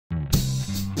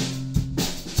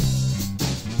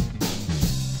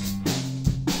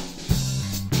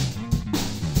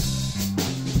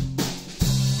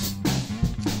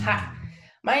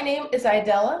My name is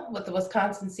Idella with the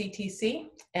Wisconsin CTC,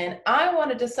 and I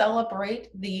wanted to celebrate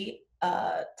the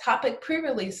topic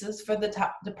pre-releases for the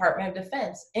Department of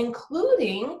Defense,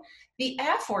 including the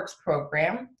AFWorks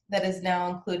program that is now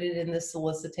included in this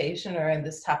solicitation or in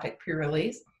this topic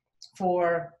pre-release.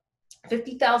 For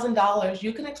 $50,000,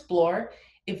 you can explore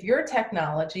if your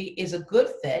technology is a good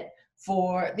fit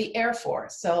for the Air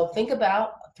Force. So think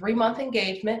about a 3-month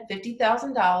engagement,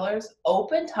 $50,000,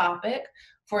 open topic,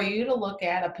 for you to look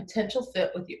at a potential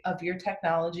fit of your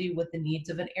technology with the needs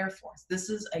of an Air Force. This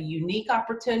is a unique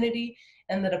opportunity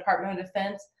in the Department of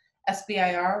Defense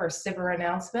SBIR or SBIR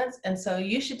announcements, and so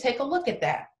you should take a look at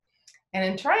that. And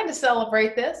in trying to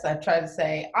celebrate this, I tried to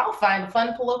say, I'll find a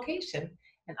fun location.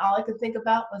 And all I could think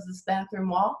about was this bathroom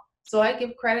wall. So I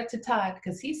give credit to Todd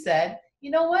because he said, you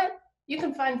know what? You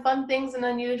can find fun things in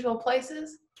unusual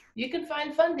places. You can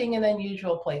find funding in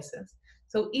unusual places.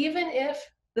 So even if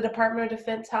the Department of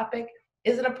Defense topic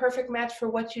isn't a perfect match for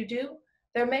what you do,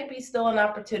 there may be still an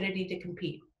opportunity to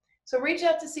compete. So reach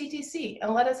out to CTC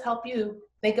and let us help you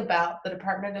think about the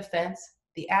Department of Defense,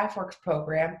 the AFWorks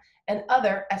program, and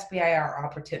other SBIR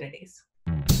opportunities.